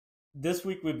This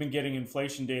week we've been getting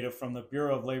inflation data from the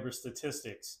Bureau of Labor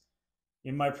Statistics.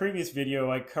 In my previous video,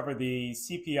 I covered the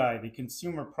CPI, the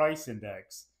Consumer Price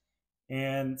Index,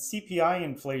 and CPI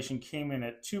inflation came in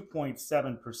at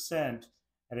 2.7%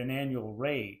 at an annual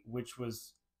rate, which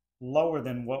was lower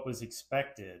than what was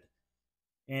expected.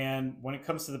 And when it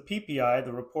comes to the PPI,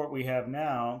 the report we have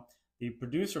now, the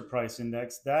Producer Price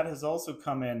Index, that has also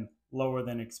come in lower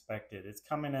than expected. It's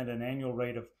come in at an annual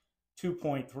rate of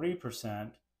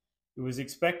 2.3%. It was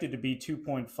expected to be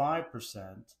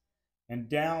 2.5% and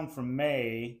down from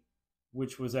May,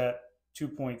 which was at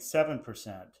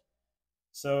 2.7%.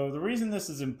 So the reason this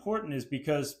is important is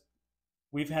because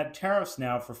we've had tariffs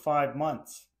now for 5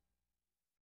 months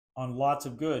on lots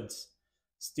of goods.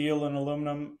 Steel and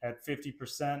aluminum at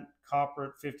 50%, copper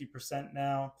at 50%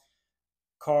 now,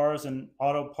 cars and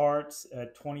auto parts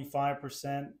at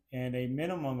 25%, and a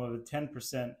minimum of a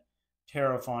 10%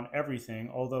 tariff on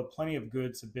everything, although plenty of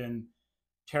goods have been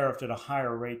tariffed at a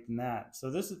higher rate than that.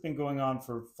 So this has been going on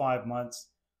for 5 months.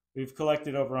 We've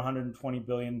collected over $120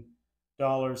 billion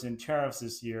in tariffs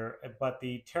this year, but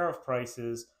the tariff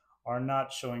prices are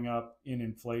not showing up in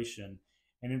inflation.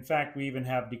 And in fact, we even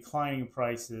have declining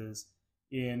prices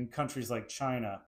in countries like China.